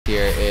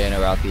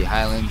Azeroth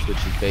Highlands, which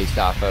is based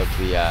off of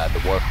the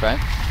Warfront.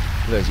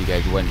 For those of you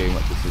guys wondering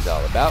what this is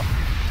all about.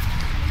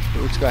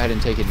 So let's go ahead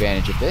and take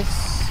advantage of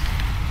this.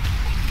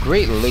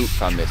 Great loot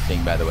from this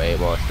thing, by the way,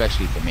 well,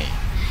 especially for me.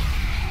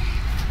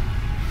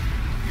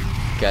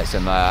 Got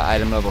some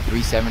item level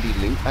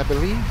 370 loot, I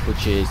believe,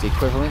 which is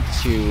equivalent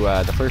to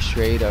the first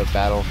raid of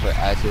Battle for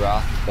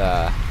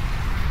Azeroth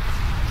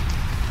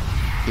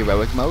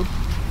heroic mode.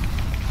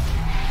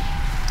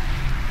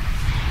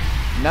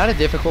 Not a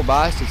difficult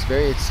boss. It's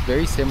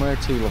very similar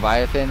to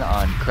Leviathan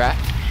on crack.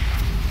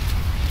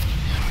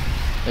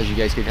 As you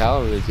guys can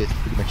tell, it's just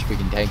pretty much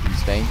freaking tank and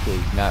spank.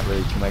 There's not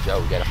really too much. Oh,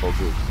 we got a full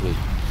group. Sweet.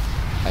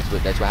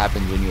 That's what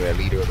happens when you're a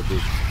leader of a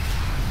group.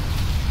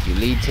 You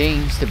lead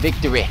teams to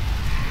victory,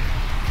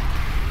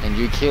 and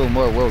you kill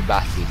more world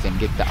bosses and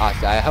get the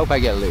awesome. I hope I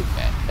get loot,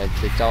 man.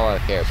 That's all I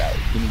care about.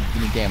 Give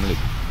me damn loot.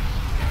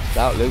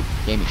 Without loot,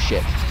 gave me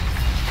shit.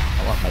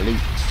 I want my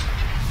loot.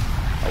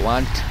 I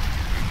want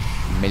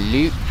my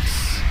loot.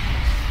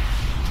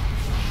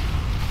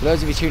 For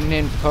those of you tuning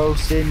in,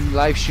 post in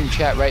live stream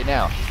chat right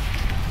now.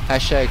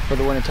 Hashtag for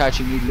the one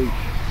attaching need loot.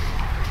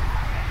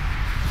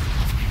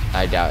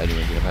 I doubt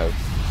anyone's gonna post.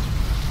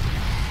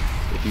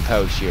 If you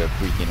post, you're a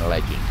freaking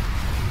legend.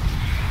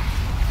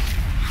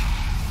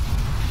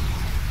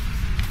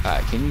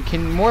 Alright,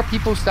 can more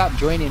people stop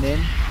joining in?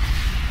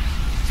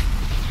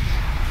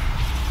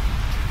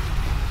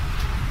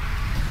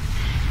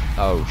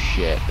 Oh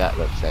shit, that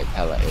looks like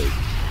hella AIDS.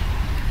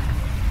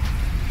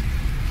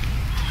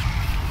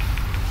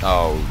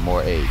 Oh,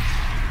 more AIDS.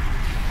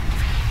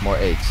 More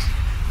AIDS.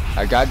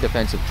 I got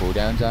defensive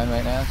cooldowns on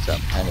right now, so I'm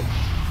kind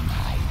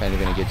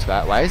of in a good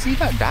spot. Why is he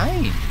not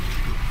dying?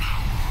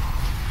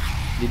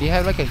 Did he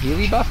have like a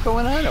Healy buff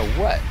going on, or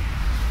what?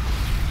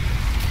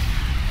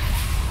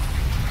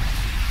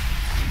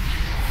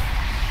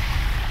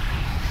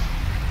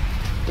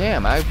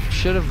 Damn, I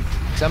should have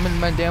summoned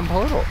my damn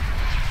portal.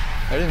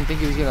 I didn't think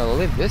he was gonna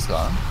live this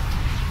long.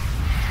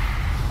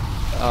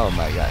 Oh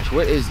my gosh,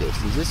 what is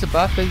this? Is this a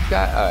buff that he's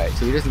got? Alright,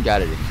 so he doesn't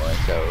got it anymore.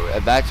 So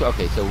that's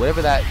okay, so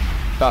whatever that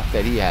buff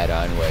that he had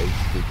on was,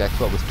 that's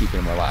what was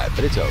keeping him alive,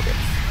 but it's over.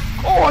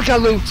 Oh, I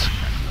got loot!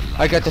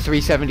 I got the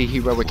 370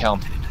 heroic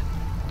helm.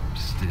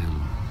 Still,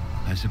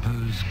 I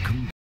suppose